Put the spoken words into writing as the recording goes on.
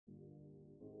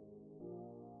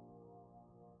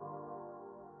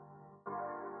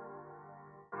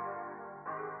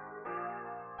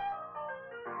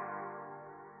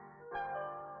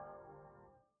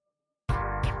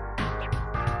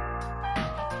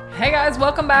Hey guys,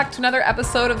 welcome back to another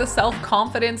episode of the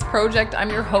Self-Confidence Project. I'm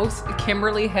your host,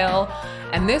 Kimberly Hill,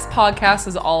 and this podcast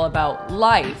is all about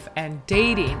life and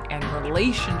dating and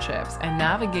relationships and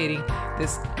navigating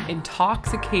this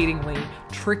intoxicatingly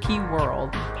tricky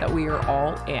world that we are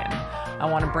all in. I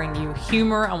want to bring you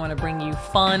humor, I want to bring you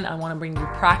fun, I want to bring you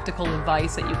practical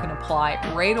advice that you can apply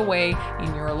right away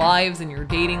in your lives, in your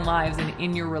dating lives, and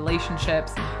in your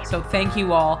relationships. So thank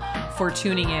you all for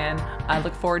tuning in. I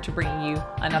look forward to bringing you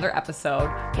another episode.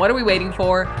 What are we waiting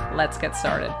for? Let's get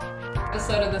started.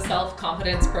 Episode of the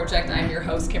Self-Confidence Project. I'm your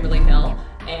host, Kimberly Hill,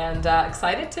 and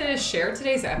excited to share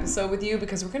today's episode with you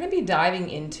because we're going to be diving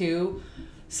into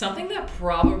something that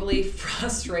probably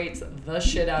frustrates the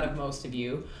shit out of most of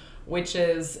you, which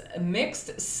is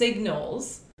mixed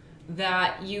signals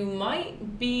that you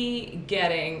might be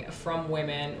getting from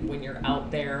women when you're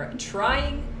out there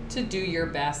trying to do your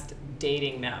best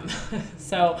dating them.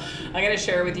 So I'm going to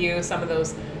share with you some of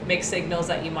those mixed signals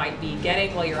that you might be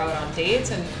getting while you're out on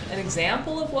dates and an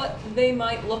example of what they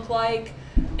might look like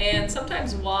and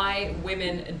sometimes why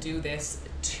women do this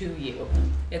to you.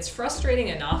 It's frustrating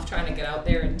enough trying to get out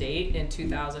there and date in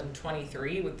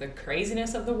 2023 with the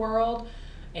craziness of the world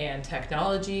and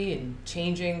technology and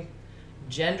changing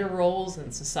gender roles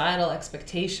and societal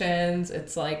expectations.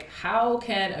 It's like, how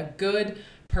can a good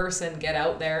person get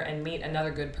out there and meet another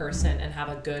good person and have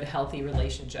a good, healthy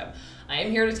relationship? I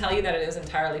am here to tell you that it is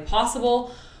entirely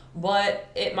possible, but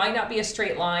it might not be a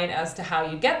straight line as to how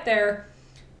you get there.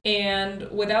 And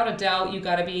without a doubt, you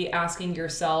got to be asking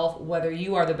yourself whether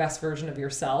you are the best version of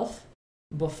yourself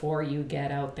before you get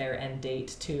out there and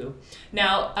date too.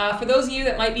 Now, for those of you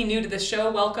that might be new to the show,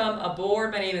 welcome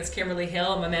aboard. My name is Kimberly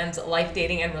Hill. I'm a men's life,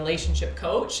 dating, and relationship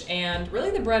coach. And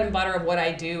really the bread and butter of what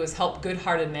I do is help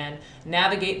good-hearted men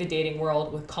navigate the dating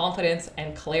world with confidence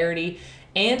and clarity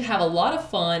and have a lot of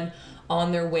fun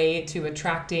on their way to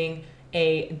attracting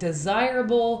a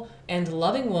desirable and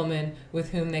loving woman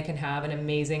with whom they can have an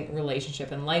amazing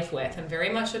relationship and life with. I'm very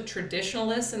much a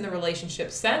traditionalist in the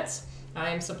relationship sense.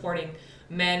 I am supporting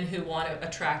men who want to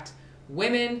attract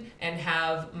women and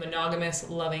have monogamous,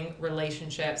 loving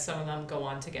relationships. Some of them go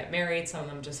on to get married. Some of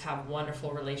them just have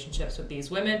wonderful relationships with these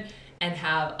women and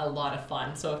have a lot of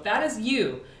fun. So if that is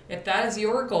you, if that is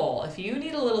your goal, if you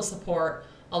need a little support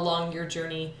along your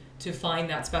journey to find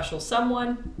that special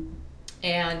someone,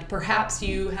 and perhaps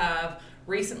you have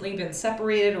recently been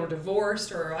separated or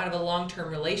divorced or out of a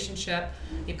long-term relationship,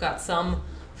 you've got some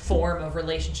form of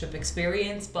relationship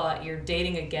experience, but you're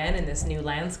dating again in this new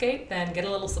landscape, then get a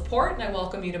little support, and I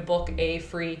welcome you to book a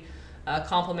free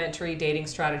complimentary dating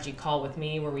strategy call with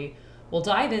me where we will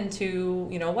dive into,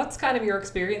 what's kind of your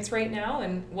experience right now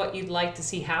and what you'd like to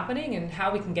see happening and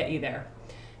how we can get you there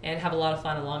and have a lot of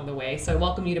fun along the way. So I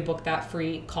welcome you to book that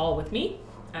free call with me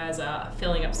as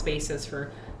filling up spaces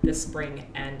for this spring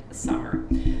and summer.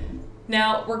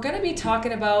 Now, we're going to be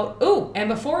talking about, and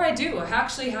before I do, I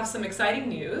actually have some exciting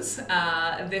news.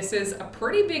 This is a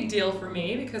pretty big deal for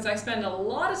me because I spend a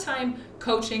lot of time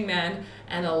coaching men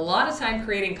and a lot of time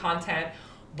creating content,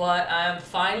 but I'm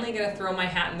finally going to throw my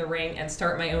hat in the ring and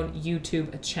start my own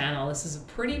YouTube channel. This is a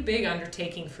pretty big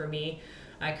undertaking for me.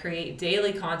 I create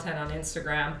daily content on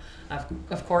Instagram.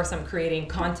 Of course, I'm creating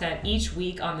content each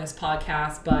week on this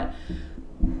podcast, but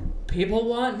people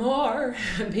want more.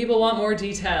 People want more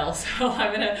details. So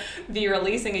I'm going to be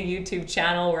releasing a YouTube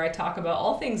channel where I talk about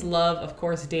all things love, of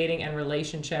course, dating and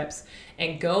relationships,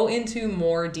 and go into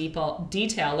more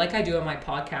detail like I do on my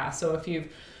podcast. So if you've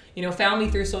found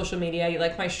me through social media, you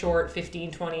like my short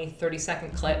 15, 20,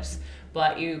 30-second clips,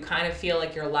 but you kind of feel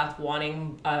like you're left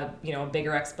wanting a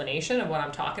bigger explanation of what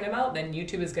I'm talking about, then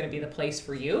YouTube is going to be the place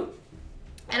for you.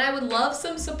 And I would love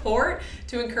some support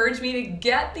to encourage me to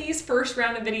get these first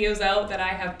round of videos out that I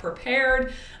have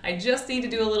prepared. I just need to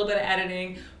do a little bit of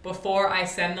editing before I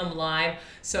send them live.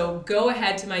 So go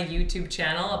ahead to my YouTube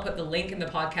channel. I'll put the link in the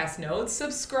podcast notes.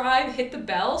 Subscribe, hit the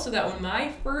bell so that when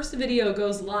my first video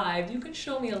goes live, you can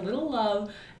show me a little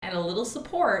love and a little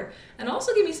support, and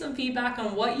also give me some feedback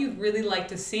on what you'd really like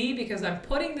to see because I'm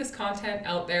putting this content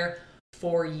out there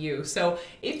for you. So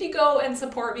if you go and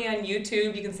support me on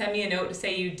YouTube, you can send me a note to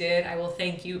say you did. I will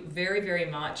thank you very, very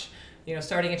much.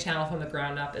 Starting a channel from the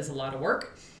ground up is a lot of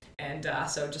work. And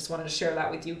so just wanted to share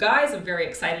that with you guys. I'm very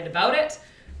excited about it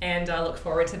and look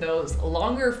forward to those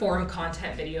longer form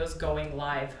content videos going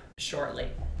live shortly.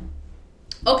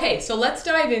 Okay, so let's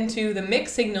dive into the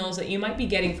mixed signals that you might be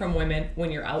getting from women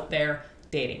when you're out there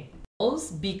dating.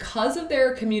 Because of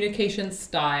their communication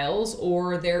styles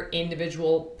or their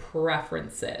individual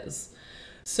preferences.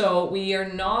 So we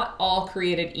are not all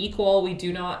created equal. We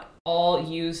do not all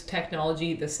use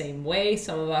technology the same way.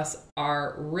 Some of us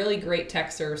are really great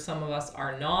texters, some of us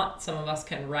are not. Some of us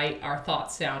can write our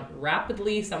thoughts down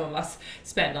rapidly. Some of us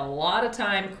spend a lot of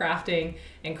time crafting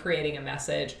and creating a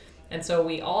message. And so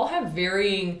we all have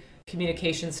varying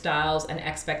communication styles and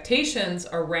expectations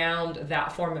around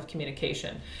that form of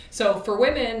communication. So for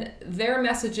women, their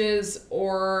messages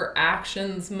or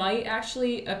actions might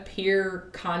actually appear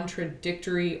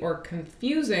contradictory or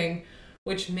confusing,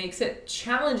 which makes it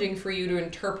challenging for you to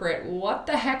interpret what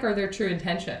the heck are their true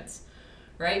intentions,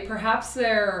 right? Perhaps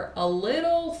they're a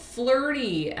little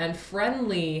flirty and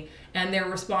friendly and they're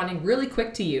responding really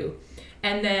quick to you.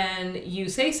 And then you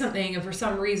say something and for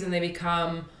some reason they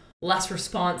become less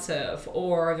responsive,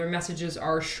 or their messages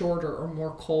are shorter or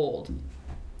more cold.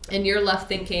 And you're left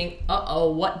thinking,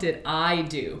 uh-oh, what did I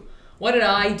do? What did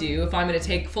I do? If I'm going to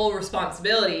take full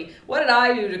responsibility, what did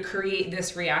I do to create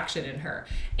this reaction in her?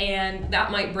 And that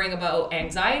might bring about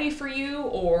anxiety for you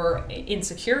or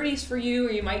insecurities for you,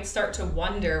 or you might start to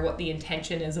wonder what the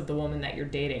intention is of the woman that you're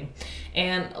dating.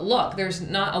 And look, there's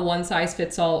not a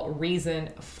one-size-fits-all reason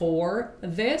for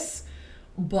this,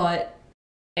 but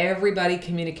everybody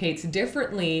communicates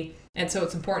differently. And so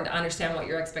it's important to understand what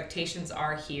your expectations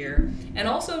are here, and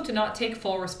also to not take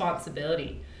full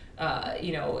responsibility.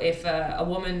 If a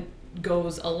woman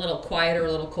goes a little quiet or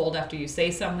a little cold after you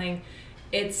say something,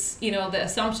 it's, the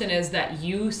assumption is that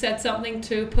you said something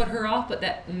to put her off, but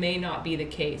that may not be the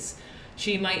case.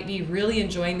 She might be really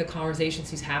enjoying the conversation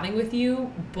she's having with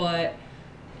you, but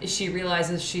she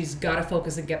realizes she's got to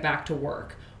focus and get back to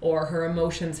work, or her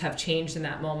emotions have changed in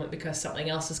that moment because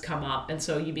something else has come up, and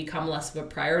so you become less of a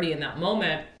priority in that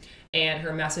moment, and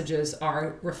her messages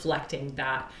are reflecting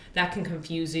that. That can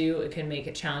confuse you. It can make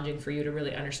it challenging for you to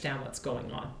really understand what's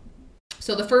going on.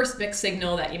 So the first mixed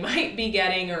signal that you might be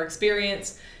getting or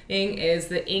experiencing is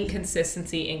the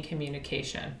inconsistency in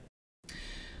communication.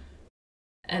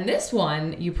 And this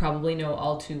one you probably know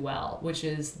all too well, which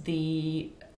is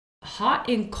the hot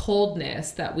and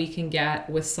coldness that we can get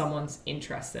with someone's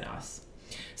interest in us.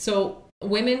 So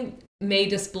women may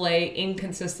display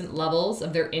inconsistent levels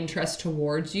of their interest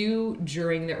towards you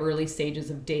during the early stages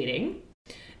of dating.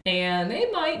 And they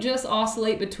might just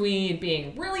oscillate between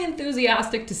being really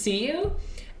enthusiastic to see you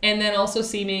and then also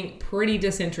seeming pretty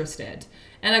disinterested.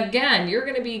 And again, you're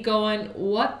going to be going,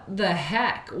 what the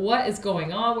heck? What is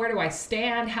going on? Where do I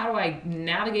stand? How do I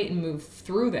navigate and move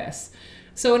through this?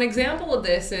 So an example of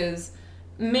this is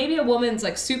maybe a woman's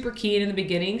like super keen in the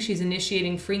beginning. She's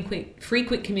initiating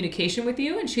frequent communication with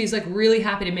you, and she's like really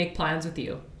happy to make plans with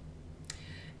you.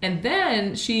 And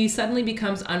then she suddenly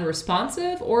becomes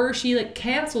unresponsive, or she like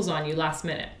cancels on you last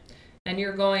minute. And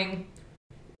you're going,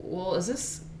 well, is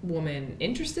this woman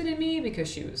interested in me?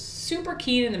 Because she was super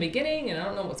keen in the beginning and I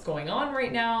don't know what's going on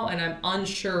right now, and I'm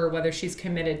unsure whether she's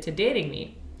committed to dating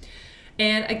me.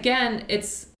 And again,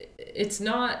 it's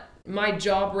not my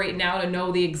job right now to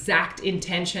know the exact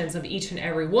intentions of each and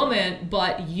every woman,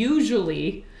 but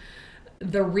usually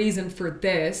the reason for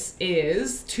this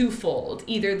is twofold.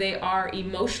 Either they are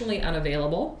emotionally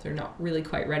unavailable, they're not really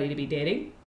quite ready to be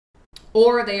dating,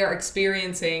 or they are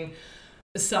experiencing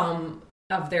some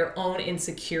of their own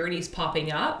insecurities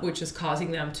popping up, which is causing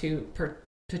them to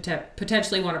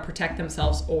potentially want to protect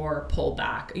themselves or pull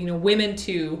back. Women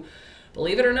too,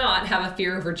 believe it or not, have a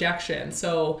fear of rejection.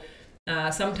 So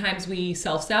sometimes we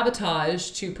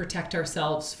self-sabotage to protect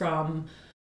ourselves from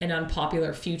an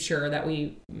unpopular future that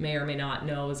we may or may not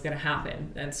know is going to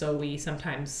happen. And so we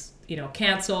sometimes,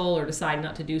 cancel or decide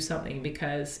not to do something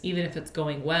because even if it's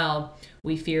going well,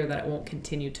 we fear that it won't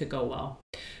continue to go well.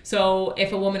 So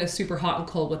if a woman is super hot and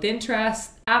cold with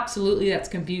interest, absolutely that's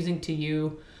confusing to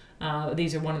you.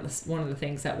 These are one of the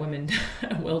things that women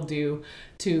will do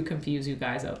to confuse you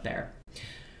guys out there.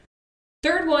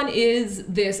 Third one is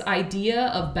this idea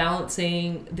of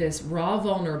balancing this raw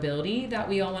vulnerability that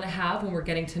we all want to have when we're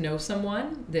getting to know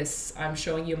someone. This, I'm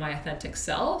showing you my authentic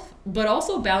self, but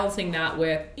also balancing that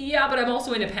with, yeah, but I'm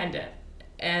also independent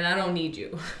and I don't need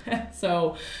you.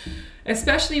 So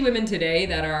especially women today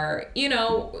that are,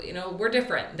 we're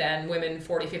different than women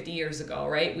 40, 50 years ago,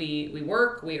 right? We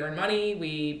work, we earn money,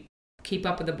 we keep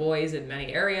up with the boys in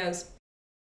many areas.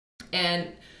 And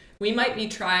we might be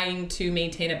trying to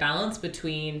maintain a balance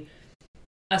between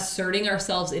asserting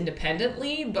ourselves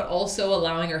independently, but also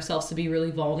allowing ourselves to be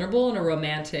really vulnerable in a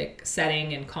romantic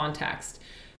setting and context.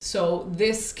 So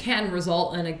this can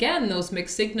result in, again, those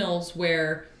mixed signals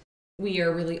where we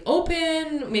are really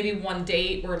open. Maybe one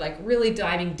date, we're like really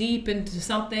diving deep into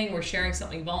something. We're sharing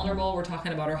something vulnerable. We're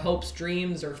talking about our hopes,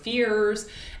 dreams, or fears.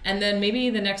 And then maybe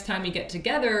the next time we get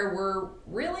together, we're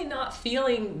really not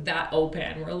feeling that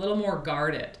open. We're a little more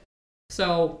guarded.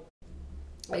 So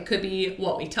It could be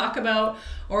what we talk about,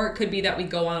 or it could be that we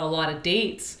go on a lot of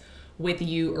dates with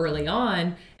you early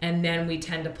on, and then we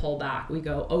tend to pull back. We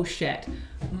go, oh shit,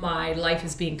 my life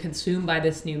is being consumed by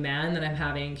this new man that I'm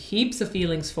having heaps of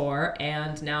feelings for,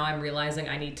 and now I'm realizing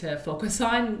I need to focus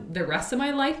on the rest of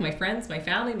my life, my friends, my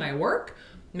family, my work.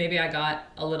 Maybe I got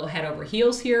a little head over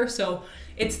heels here. So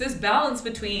it's this balance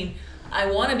between, I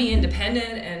want to be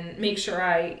independent and make sure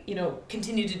I,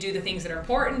 continue to do the things that are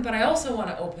important, but I also want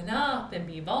to open up and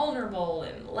be vulnerable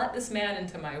and let this man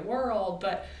into my world.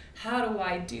 But how do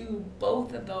I do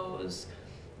both of those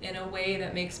in a way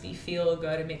that makes me feel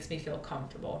good and makes me feel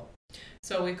comfortable?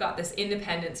 So we've got this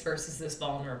independence versus this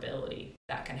vulnerability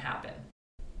that can happen.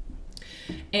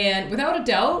 And without a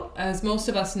doubt, as most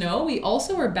of us know, we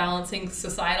also are balancing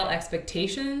societal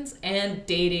expectations and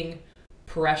dating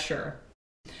pressure.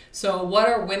 So what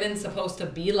are women supposed to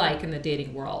be like in the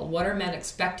dating world? What are men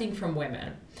expecting from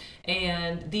women?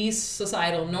 And these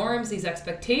societal norms, these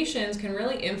expectations can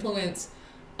really influence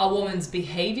a woman's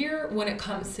behavior when it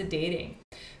comes to dating.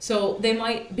 So they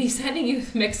might be sending you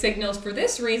mixed signals for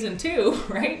this reason too,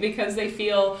 right? Because they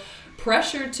feel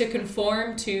pressured to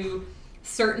conform to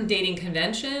certain dating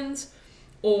conventions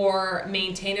or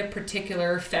maintain a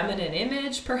particular feminine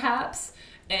image perhaps.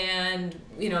 And,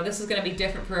 this is going to be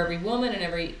different for every woman and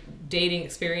every dating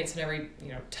experience and every,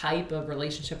 type of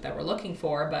relationship that we're looking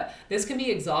for. But this can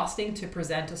be exhausting to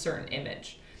present a certain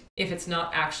image if it's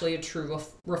not actually a true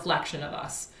reflection of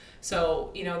us.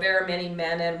 So, there are many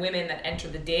men and women that enter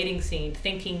the dating scene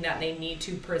thinking that they need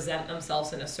to present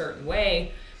themselves in a certain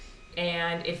way.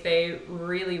 And if they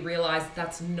really realize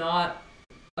that's not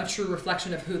a true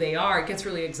reflection of who they are, it gets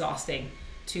really exhausting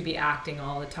to be acting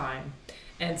all the time.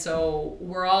 And so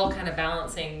we're all kind of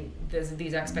balancing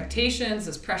these expectations,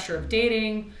 this pressure of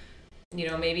dating.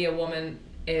 Maybe a woman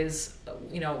is,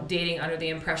 dating under the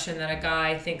impression that a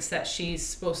guy thinks that she's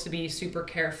supposed to be super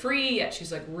carefree, yet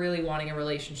she's like really wanting a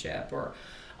relationship.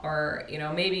 Or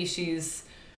maybe she's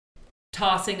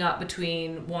tossing up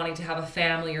between wanting to have a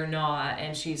family or not,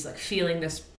 and she's like feeling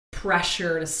this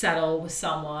pressure to settle with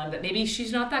someone, but maybe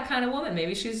she's not that kind of woman.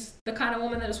 Maybe she's the kind of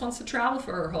woman that just wants to travel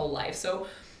for her whole life. So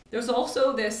there's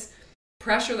also this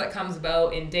pressure that comes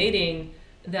about in dating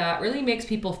that really makes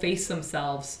people face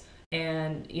themselves.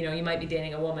 And, you might be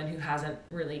dating a woman who hasn't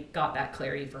really got that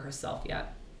clarity for herself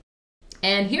yet.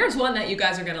 And here's one that you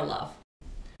guys are going to love.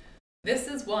 This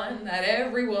is one that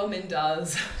every woman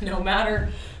does, no matter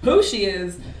who she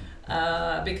is,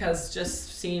 because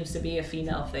just seems to be a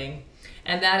female thing.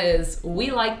 And that is,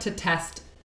 we like to test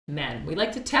men. We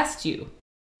like to test you.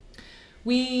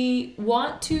 We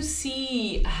want to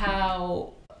see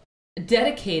how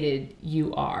dedicated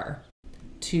you are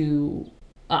to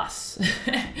us.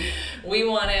 We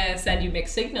want to send you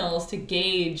mixed signals to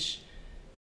gauge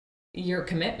your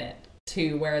commitment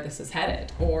to where this is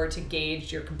headed, or to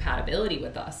gauge your compatibility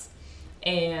with us.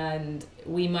 And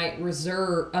we might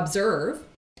observe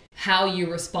how you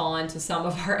respond to some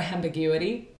of our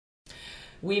ambiguity.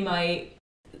 We might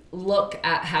look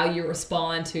at how you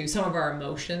respond to some of our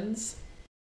emotions.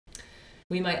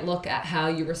 We might look at how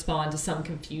you respond to some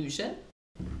confusion.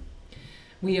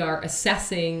 We are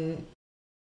assessing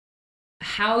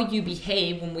how you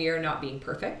behave when we are not being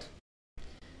perfect.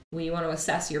 We want to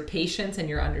assess your patience and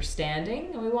your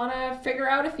understanding, and we want to figure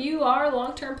out if you are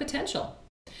long-term potential.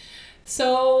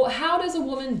 So how does a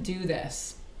woman do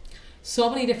this? So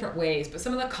many different ways, but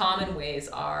some of the common ways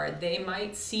are they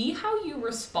might see how you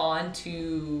respond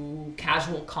to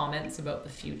casual comments about the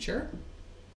future.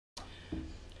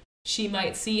 She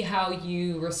might see how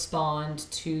you respond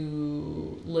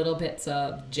to little bits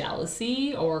of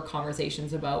jealousy or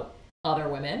conversations about other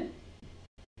women.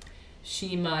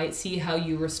 She might see how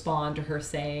you respond to her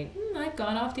saying, I've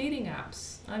gone off dating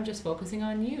apps. I'm just focusing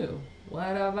on you.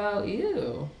 What about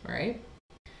you? Right?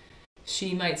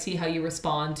 She might see how you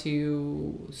respond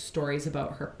to stories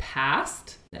about her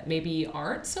past that maybe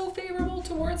aren't so favorable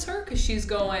towards her, because she's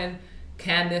going,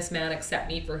 can this man accept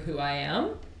me for who I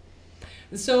am?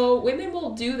 So women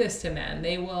will do this to men.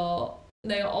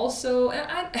 They also,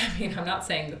 and I'm not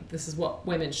saying that this is what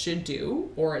women should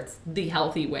do or it's the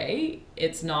healthy way.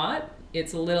 It's not.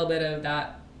 It's a little bit of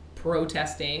that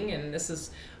protesting, and this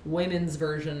is women's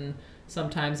version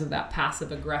sometimes of that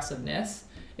passive aggressiveness.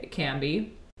 It can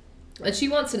be. But she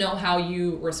wants to know how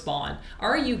you respond.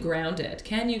 Are you grounded?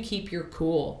 Can you keep your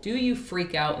cool? Do you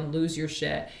freak out and lose your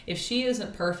shit? If she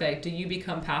isn't perfect, do you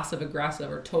become passive aggressive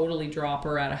or totally drop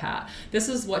her at a hat? This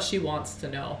is what she wants to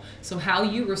know. So how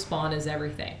you respond is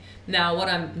everything. Now, what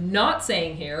I'm not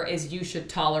saying here is you should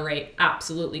tolerate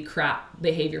absolutely crap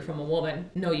behavior from a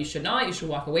woman. No, you should not. You should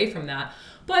walk away from that.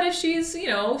 But if she's,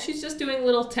 she's just doing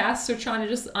little tests or trying to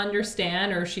just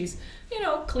understand, or she's,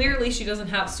 clearly she doesn't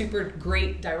have super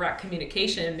great direct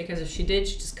communication, because if she did,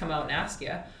 she'd just come out and ask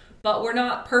you. But we're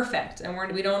not perfect, and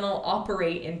we don't all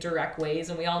operate in direct ways,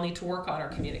 and we all need to work on our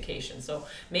communication. So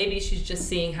maybe she's just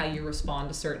seeing how you respond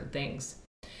to certain things.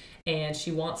 And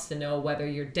she wants to know whether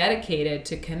you're dedicated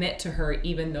to commit to her,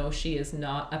 even though she is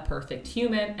not a perfect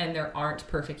human, and there aren't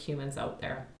perfect humans out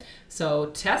there. So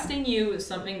testing you is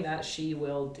something that she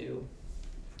will do.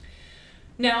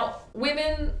 Now,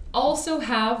 women also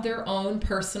have their own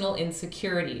personal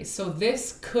insecurities. So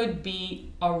this could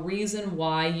be a reason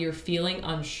why you're feeling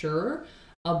unsure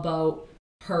about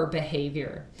her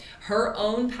behavior. Her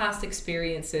own past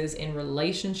experiences in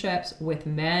relationships with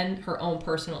men, her own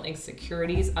personal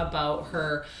insecurities about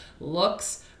her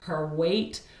looks, her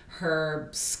weight, her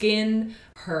skin,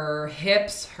 her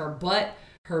hips, her butt,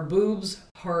 her boobs,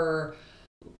 her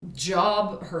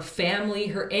job, her family,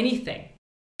 her anything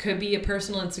could be a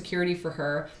personal insecurity for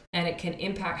her, and it can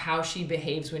impact how she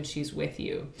behaves when she's with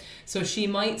you. So she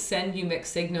might send you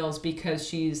mixed signals because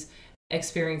she's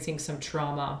experiencing some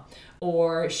trauma,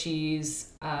 or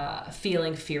she's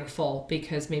feeling fearful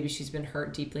because maybe she's been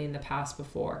hurt deeply in the past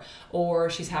before, or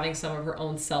she's having some of her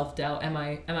own self-doubt. Am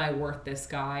I worth this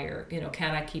guy? Or,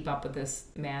 can I keep up with this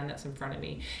man that's in front of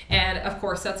me? And of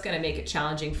course, that's going to make it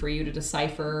challenging for you to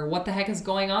decipher what the heck is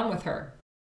going on with her.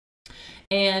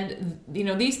 And,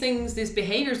 these things, these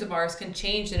behaviors of ours can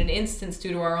change in an instance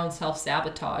due to our own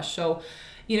self-sabotage. So,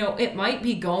 it might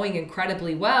be going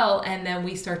incredibly well, and then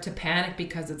we start to panic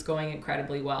because it's going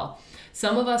incredibly well.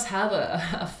 Some of us have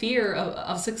a fear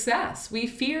of success. We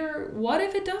fear, what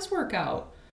if it does work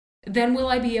out? Then will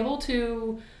I be able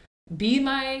to be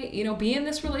in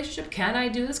this relationship? Can I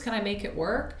do this? Can I make it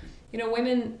work?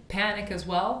 Women panic as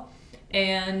well.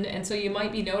 And so you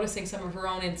might be noticing some of her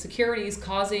own insecurities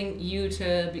causing you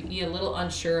to be a little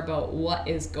unsure about what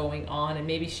is going on, and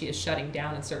maybe she is shutting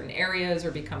down in certain areas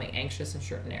or becoming anxious in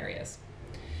certain areas.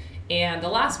 And the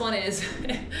last one is,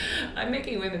 I'm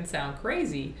making women sound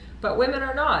crazy, but women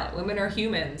are not. Women are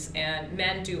humans, and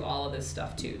men do all of this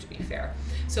stuff too, to be fair.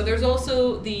 So there's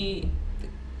also the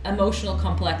emotional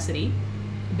complexity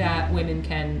that women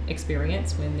can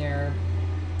experience when they're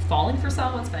falling for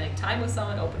someone, spending time with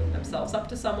someone, opening themselves up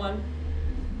to someone.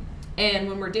 And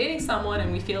when we're dating someone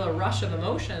and we feel a rush of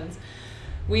emotions,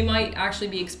 we might actually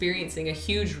be experiencing a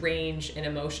huge range in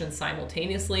emotions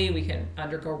simultaneously. We can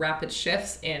undergo rapid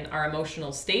shifts in our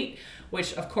emotional state,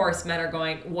 which of course men are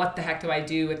going, what the heck do I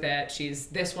do with it? She's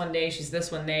this one day, she's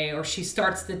this one day, or she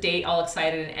starts the date all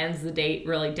excited and ends the date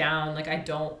really down. Like, I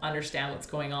don't understand what's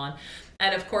going on.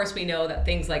 And of course we know that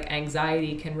things like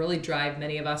anxiety can really drive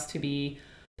many of us to be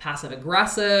passive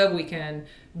aggressive. We can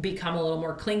become a little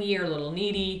more clingy or a little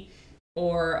needy,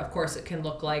 or of course it can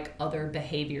look like other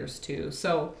behaviors too.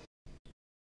 So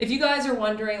if you guys are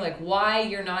wondering like why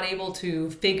you're not able to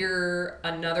figure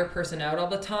another person out all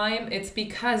the time, it's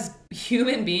because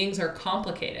human beings are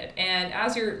complicated. And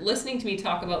as you're listening to me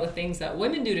talk about the things that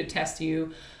women do to test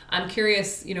you, I'm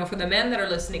curious, for the men that are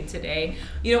listening today,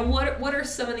 what are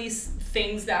some of these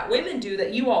things that women do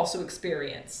that you also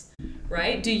experience,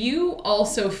 right? Do you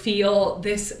also feel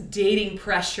this dating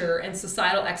pressure and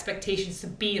societal expectations to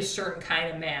be a certain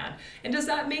kind of man? And does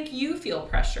that make you feel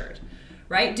pressured,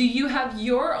 right? Do you have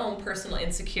your own personal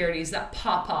insecurities that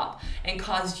pop up and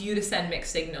cause you to send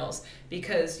mixed signals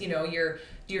because,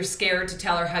 you're scared to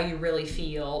tell her how you really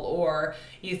feel, or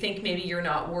you think maybe you're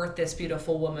not worth this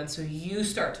beautiful woman, so you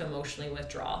start to emotionally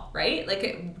withdraw, right? Like,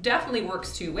 it definitely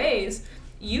works two ways.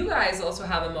 You guys also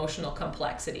have emotional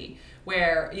complexity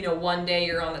where, one day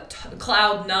you're on the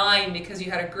cloud 9 because you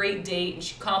had a great date and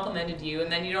she complimented you, and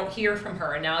then you don't hear from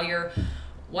her, and now you're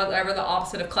whatever the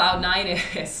opposite of cloud 9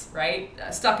 is, right?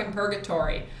 Stuck in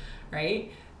purgatory,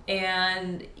 right?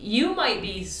 And you might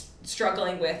be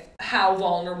struggling with how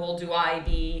vulnerable do I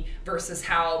be versus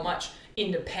how much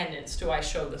independence do I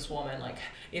show this woman? Like,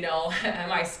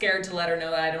 am I scared to let her know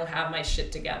that I don't have my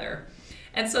shit together?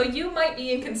 And so you might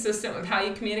be inconsistent with how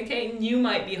you communicate, and you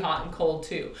might be hot and cold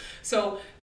too. So,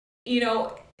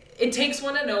 it takes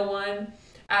one to know one.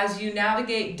 As you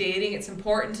navigate dating, it's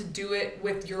important to do it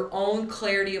with your own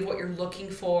clarity of what you're looking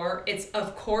for. It's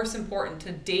of course important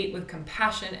to date with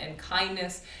compassion and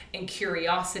kindness and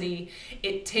curiosity.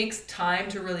 It takes time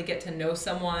to really get to know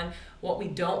someone. What we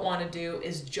don't want to do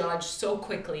is judge so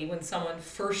quickly when someone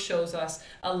first shows us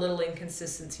a little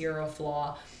inconsistency or a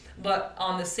flaw. But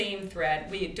on the same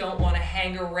thread, we don't want to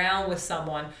hang around with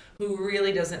someone who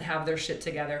really doesn't have their shit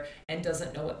together and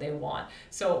doesn't know what they want.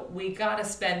 So we got to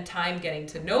spend time getting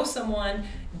to know someone,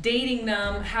 dating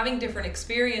them, having different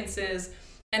experiences.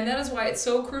 And that is why it's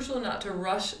so crucial not to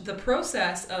rush the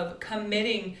process of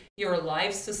committing your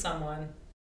lives to someone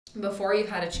before you've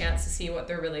had a chance to see what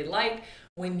they're really like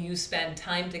when you spend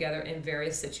time together in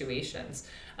various situations.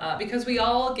 Because we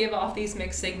all give off these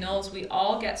mixed signals. We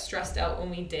all get stressed out when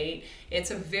we date.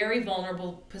 It's a very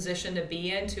vulnerable position to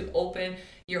be in, to open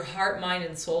your heart, mind,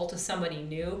 and soul to somebody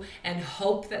new and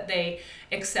hope that they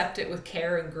accept it with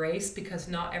care and grace, because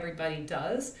not everybody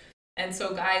does. And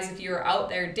so guys, if you're out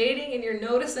there dating and you're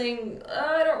noticing,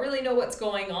 I don't really know what's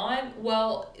going on,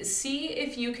 well, see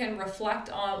if you can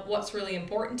reflect on what's really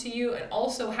important to you, and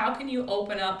also how can you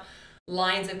open up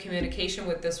lines of communication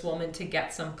with this woman to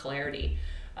get some clarity.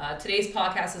 Today's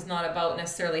podcast is not about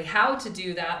necessarily how to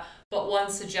do that, but one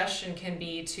suggestion can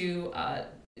be to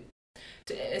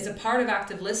as a part of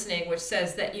active listening, which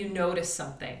says that you notice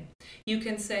something. You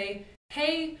can say,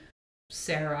 hey,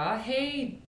 Sarah,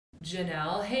 hey,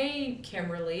 Janelle, hey,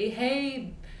 Kimberly,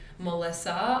 hey,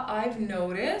 Melissa, I've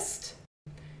noticed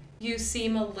you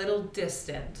seem a little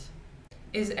distant.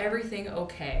 Is everything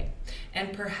okay?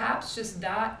 And perhaps just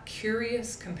that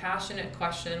curious, compassionate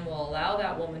question will allow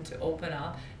that woman to open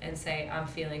up and say, I'm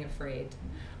feeling afraid.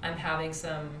 I'm having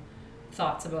some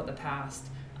thoughts about the past.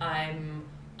 I'm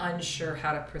unsure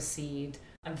how to proceed.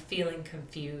 I'm feeling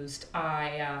confused.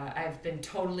 I've been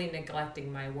totally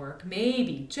neglecting my work.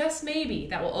 Maybe, just maybe,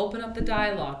 that will open up the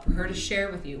dialogue for her to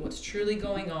share with you what's truly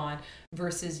going on,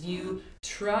 versus you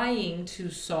trying to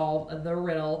solve the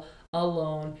riddle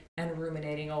alone and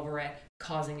ruminating over it,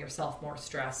 causing yourself more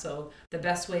stress. So the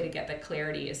best way to get the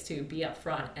clarity is to be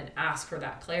upfront and ask for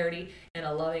that clarity in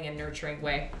a loving and nurturing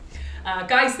way.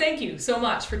 Guys, thank you so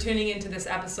much for tuning into this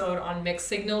episode on mixed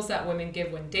signals that women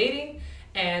give when dating.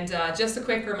 And just a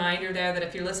quick reminder there that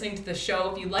if you're listening to the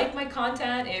show, if you like my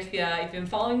content, if you've been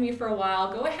following me for a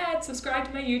while, go ahead, subscribe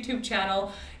to my YouTube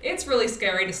channel. It's really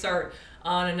scary to start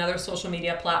on another social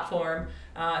media platform.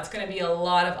 It's going to be a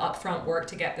lot of upfront work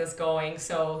to get this going.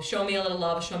 So show me a little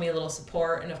love, show me a little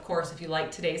support. And of course, if you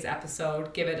like today's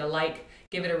episode, give it a like,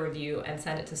 give it a review, and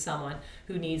send it to someone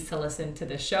who needs to listen to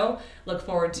this show. Look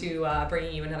forward to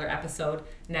bringing you another episode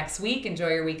next week. Enjoy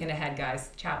your weekend ahead,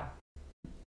 guys. Ciao.